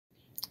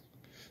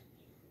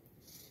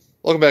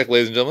Welcome back,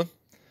 ladies and gentlemen.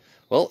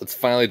 Well, it's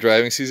finally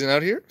driving season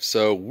out here,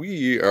 so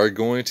we are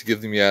going to give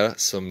the Miata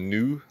some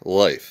new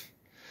life.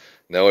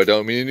 No, I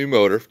don't mean a new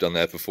motor. I've done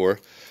that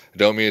before. I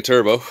don't mean a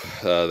turbo.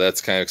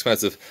 That's kind of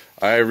expensive.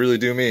 I really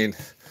do mean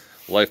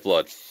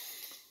lifeblood.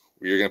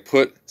 We are going to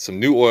put some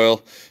new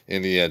oil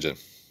in the engine.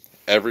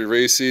 Every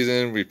race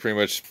season, we pretty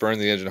much burn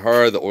the engine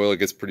hard. The oil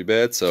gets pretty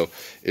bad, so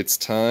it's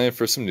time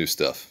for some new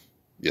stuff.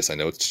 Yes, I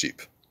know it's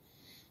cheap.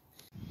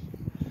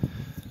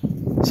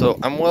 So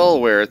I'm well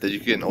aware that you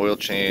can get an oil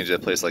change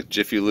at a place like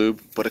Jiffy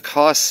Lube, but it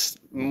costs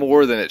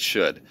more than it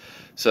should.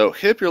 So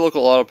hit up your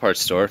local auto parts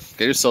store,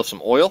 get yourself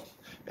some oil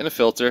and a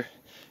filter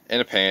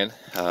and a pan.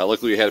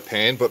 Luckily we had a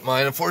pan, but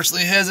mine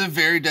unfortunately has a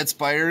very dead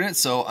spider in it,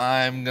 so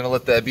I'm going to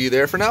let that be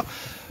there for now.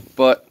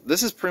 But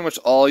this is pretty much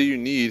all you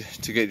need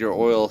to get your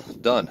oil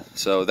done.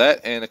 So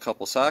that and a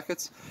couple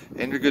sockets,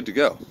 and you're good to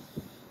go.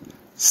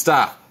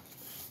 Stop.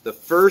 The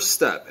first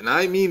step, and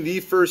I mean the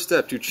first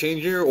step to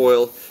changing your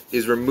oil,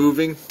 is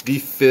removing the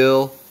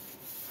fill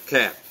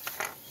cap.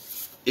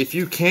 If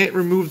you can't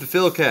remove the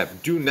fill cap,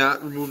 do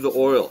not remove the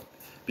oil.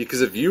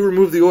 Because if you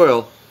remove the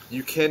oil,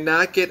 you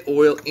cannot get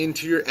oil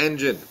into your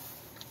engine.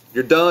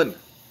 You're done.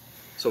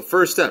 So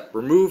first step,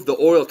 remove the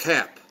oil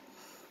cap.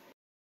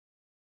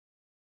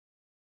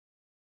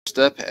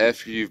 Step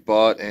after you've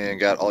bought and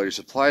got all your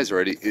supplies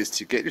ready is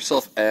to get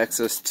yourself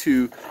access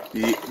to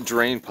the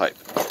drain pipe.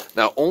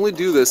 Now only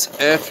do this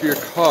after your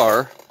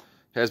car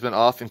has been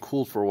off and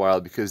cooled for a while,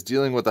 because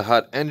dealing with a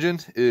hot engine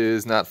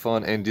is not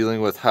fun, and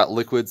dealing with hot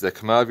liquids that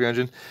come out of your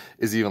engine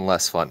is even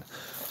less fun.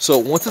 So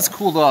once it's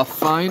cooled off,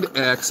 find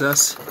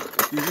access.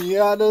 The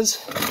Miata's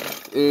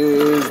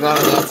is not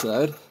on that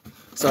side.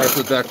 Sorry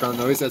for the background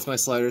noise, that's my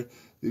slider.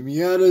 The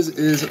Miata's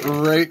is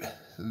right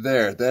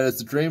there. That is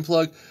the drain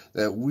plug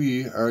that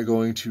we are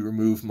going to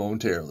remove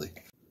momentarily.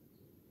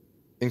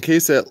 In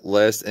case that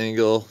last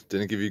angle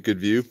didn't give you a good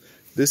view,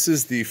 this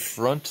is the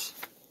front,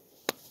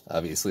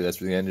 obviously that's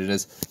where the engine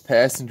is,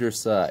 passenger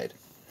side.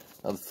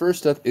 Now the first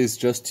step is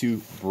just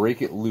to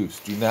break it loose.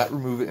 Do not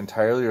remove it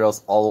entirely or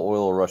else all the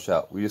oil will rush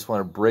out. We just want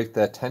to break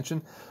that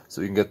tension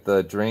so you can get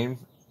the drain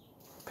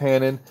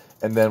pan in,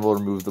 and then we'll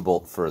remove the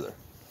bolt further.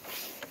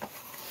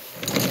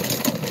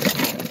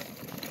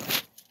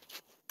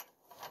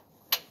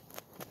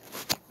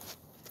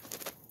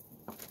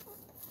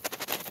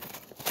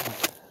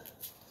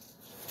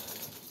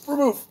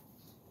 Remove.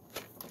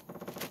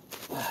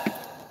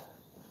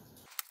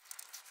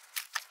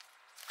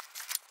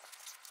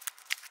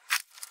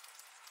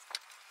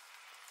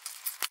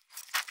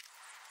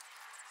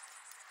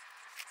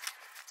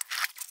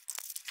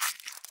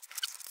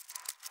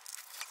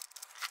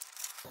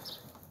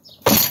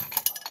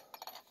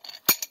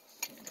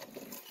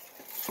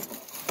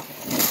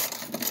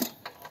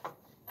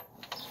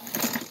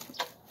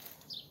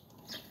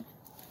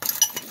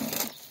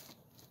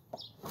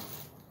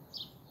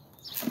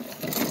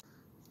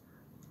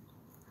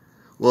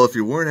 Well, if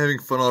you weren't having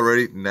fun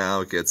already,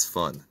 now it gets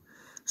fun.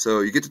 So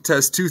you get to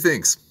test two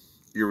things: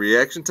 your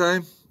reaction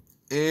time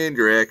and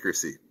your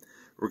accuracy.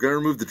 We're going to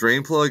remove the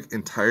drain plug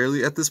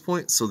entirely at this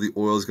point, so the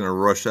oil is going to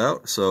rush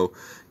out. So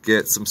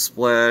get some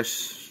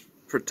splash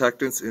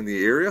protectants in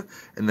the area,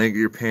 and then get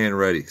your pan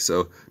ready.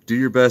 So do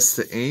your best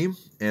to aim,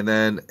 and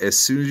then as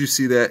soon as you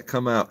see that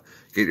come out,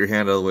 get your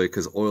hand out of the way,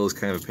 because oil is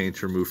kind of a pain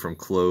to remove from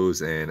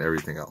clothes and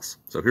everything else.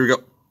 So here we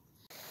go.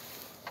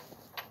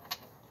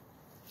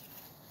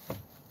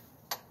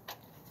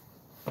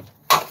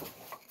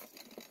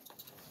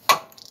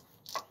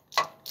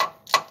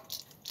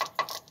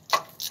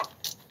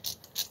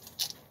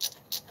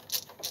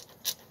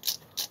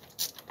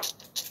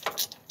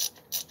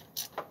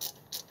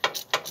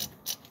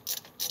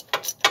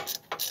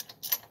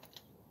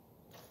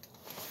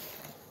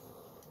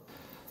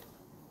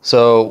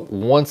 So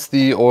once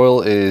the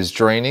oil is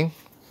draining,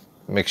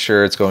 make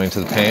sure it's going to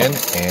the pan,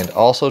 and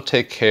also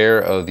take care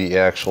of the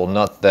actual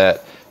nut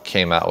that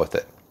came out with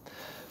it.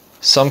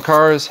 Some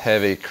cars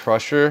have a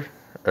crusher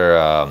or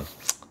a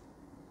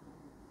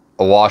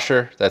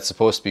washer that's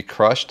supposed to be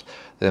crushed.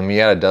 The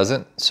Miata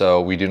doesn't,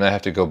 so we do not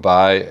have to go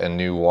buy a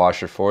new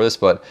washer for this,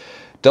 but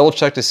double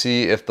check to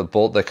see if the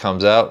bolt that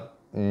comes out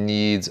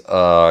needs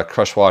a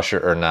crush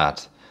washer or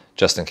not,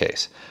 just in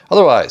case.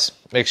 Otherwise,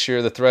 make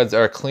sure the threads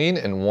are clean,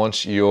 and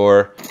once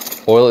your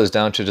oil is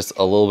down to just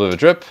a little bit of a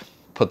drip,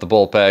 put the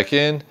bolt back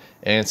in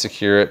and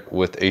secure it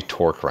with a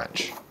torque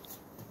wrench.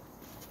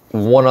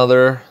 One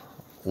other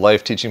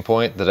life teaching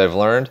point that I've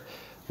learned: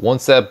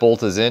 once that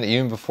bolt is in,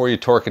 even before you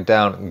torque it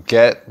down,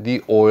 get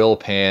the oil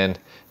pan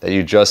that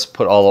you just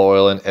put all the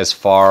oil in as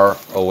far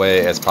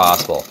away as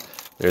possible.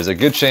 There's a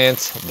good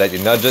chance that you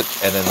nudge it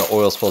and then the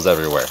oil spills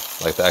everywhere,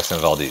 like the accident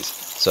of Valdez.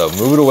 So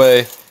move it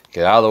away,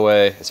 get out of the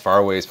way, as far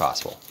away as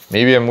possible.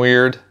 Maybe I'm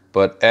weird,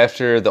 but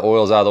after the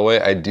oil's out of the way,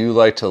 I do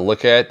like to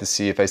look at it to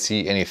see if I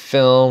see any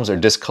films or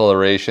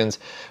discolorations,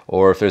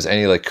 or if there's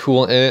any like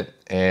coolant in it.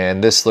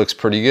 And this looks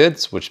pretty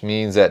good, which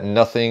means that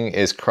nothing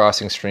is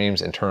crossing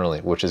streams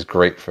internally, which is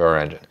great for our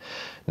engine.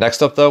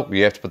 Next up though, we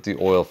have to put the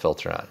oil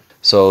filter on.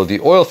 So the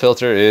oil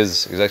filter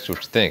is exactly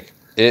what you think.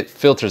 it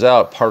filters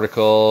out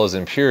particles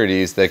and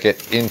impurities that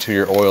get into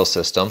your oil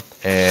system,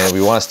 and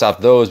we want to stop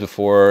those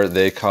before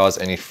they cause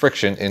any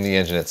friction in the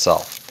engine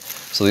itself.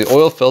 So the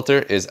oil filter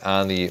is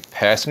on the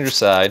passenger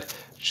side,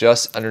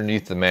 just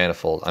underneath the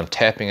manifold. I'm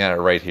tapping at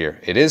it right here.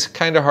 It is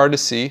kind of hard to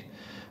see,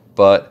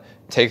 but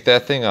take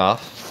that thing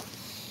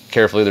off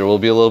carefully. There will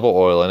be a little bit of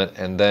oil in it,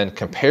 and then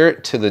compare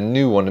it to the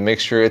new one to make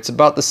sure it's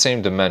about the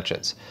same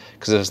dimensions.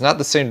 Because if it's not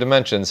the same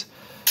dimensions,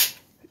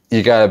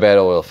 you got a bad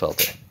oil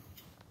filter.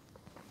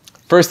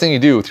 First thing you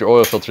do with your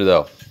oil filter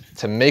though,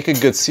 to make a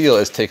good seal,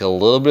 is take a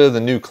little bit of the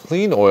new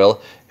clean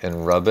oil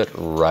and rub it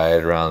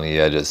right around the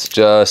edges,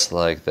 just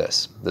like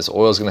this. This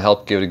oil is going to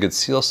help give it a good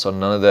seal so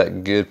none of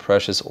that good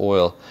precious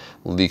oil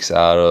leaks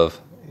out of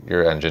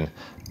your engine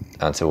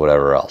onto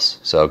whatever else.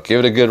 So give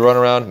it a good run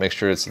around, make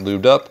sure it's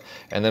lubed up,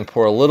 and then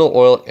pour a little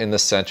oil in the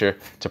center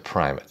to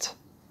prime it.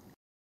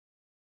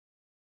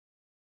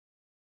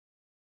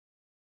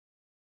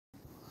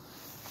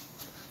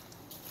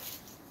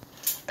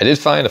 I did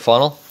find a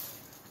funnel,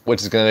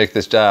 which is going to make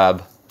this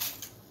job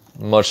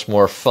much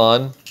more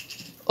fun.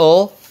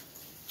 Oh,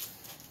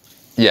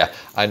 yeah,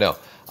 I know.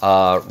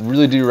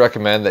 Really do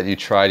recommend that you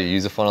try to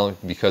use a funnel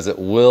because it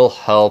will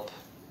help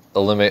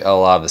eliminate a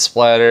lot of the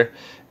splatter,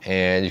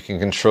 and you can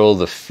control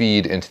the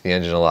feed into the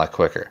engine a lot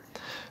quicker.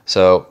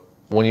 So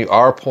when you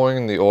are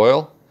pouring the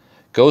oil,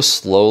 go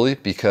slowly,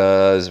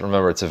 because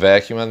remember, it's a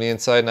vacuum on the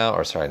inside now,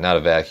 or sorry, not a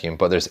vacuum,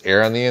 but there's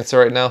air on the inside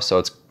right now, so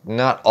it's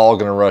not all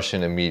going to rush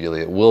in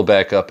immediately. It will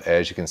back up,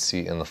 as you can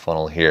see in the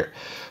funnel here.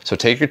 So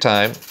take your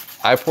time.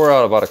 I pour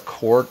out about a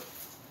quart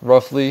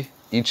roughly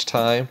each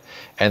time,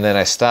 and then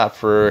I stop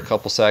for a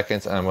couple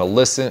seconds, and I'm going to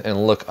listen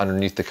and look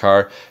underneath the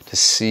car to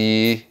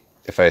see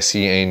if I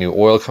see any new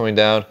oil coming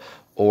down,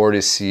 or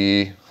to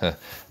see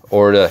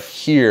or to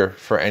hear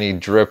for any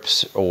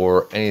drips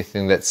or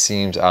anything that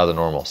seems out of the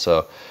normal.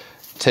 So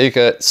take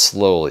it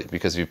slowly,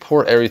 because if you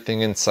pour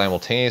everything in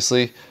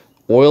simultaneously,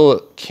 oil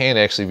can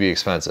actually be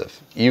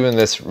expensive. Even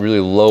this really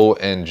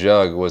low-end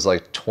jug was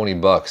like 20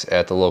 bucks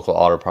at the local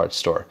auto parts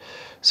store.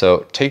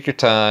 So take your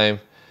time,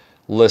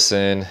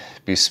 listen,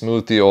 be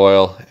smooth the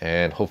oil,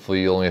 and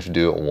hopefully you only have to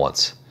do it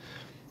once.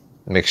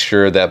 Make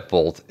sure that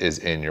bolt is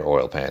in your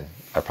oil pan.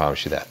 I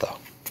promise you that though.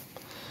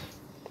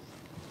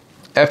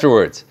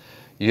 Afterwards,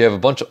 you have a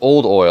bunch of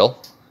old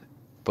oil,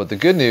 but the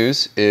good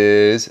news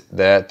is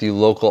that the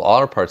local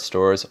auto parts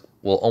stores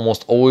will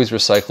almost always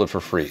recycle it for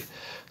free.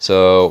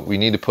 So we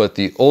need to put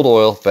the old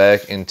oil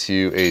back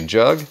into a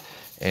jug.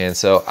 And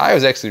so I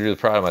was actually really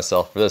proud of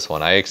myself for this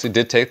one. I actually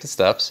did take the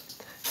steps,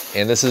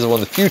 and this is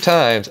one of the few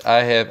times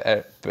I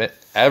have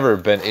ever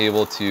been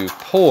able to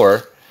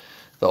pour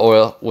the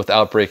oil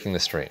without breaking the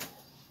stream.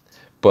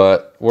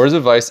 But word of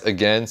advice,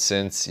 again,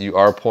 since you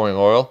are pouring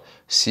oil,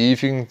 see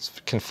if you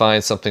can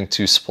find something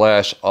to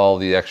splash all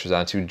the extras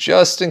onto,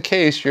 just in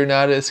case you're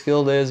not as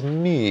skilled as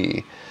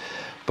me.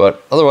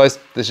 But otherwise,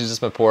 this is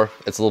just my pour.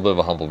 It's a little bit of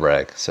a humble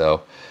brag.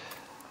 So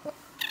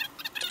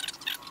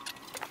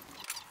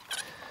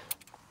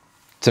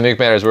to make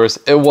matters worse,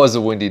 it was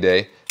a windy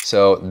day,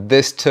 so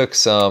this took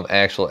some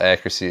actual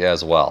accuracy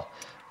as well.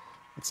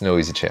 It's no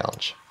easy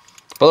challenge.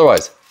 But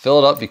otherwise, fill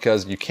it up,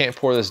 because you can't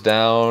pour this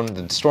down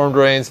the storm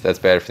drains. That's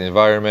bad for the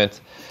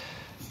environment.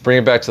 Bring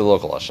it back to the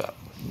local auto shop.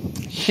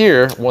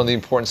 Here, one of the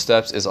important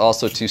steps is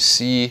also to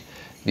see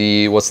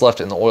what's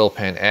left in the oil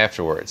pan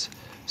afterwards.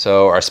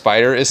 So our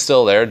spider is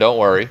still there, don't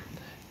worry.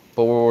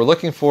 But what we're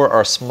looking for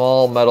are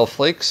small metal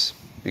flakes,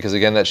 because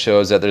again, that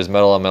shows that there's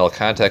metal on metal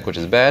contact, which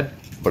is bad,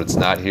 but it's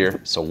not here.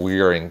 So we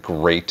are in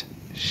great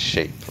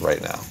shape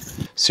right now.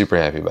 Super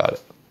happy about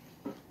it.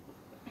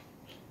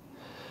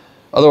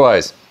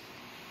 Otherwise,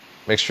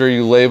 make sure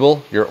you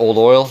label your old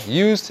oil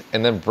used,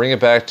 and then bring it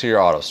back to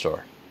your auto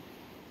store.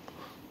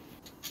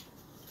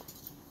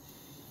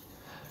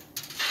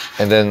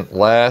 And then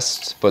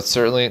last, but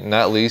certainly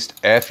not least,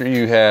 after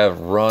you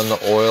have run the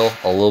oil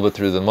a little bit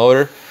through the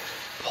motor,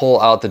 pull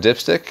out the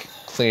dipstick,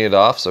 clean it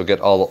off, so get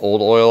all the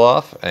old oil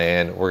off,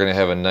 and we're gonna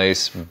have a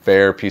nice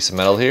bare piece of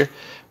metal here.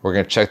 We're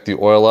gonna check the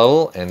oil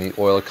level and the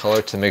oil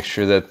color to make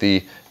sure that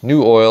the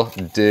new oil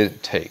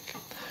did take.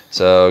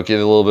 So give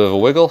it a little bit of a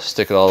wiggle,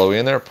 stick it all the way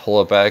in there, pull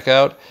it back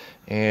out.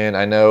 And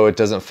I know it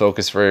doesn't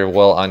focus very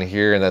well on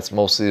here, and that's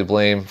mostly the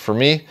blame for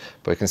me,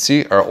 but you can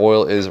see our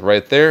oil is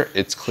right there,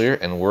 it's clear,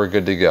 and we're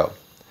good to go.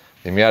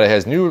 The Miata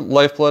has new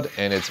lifeblood,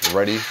 and it's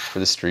ready for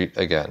the street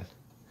again.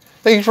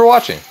 Thank you for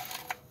watching.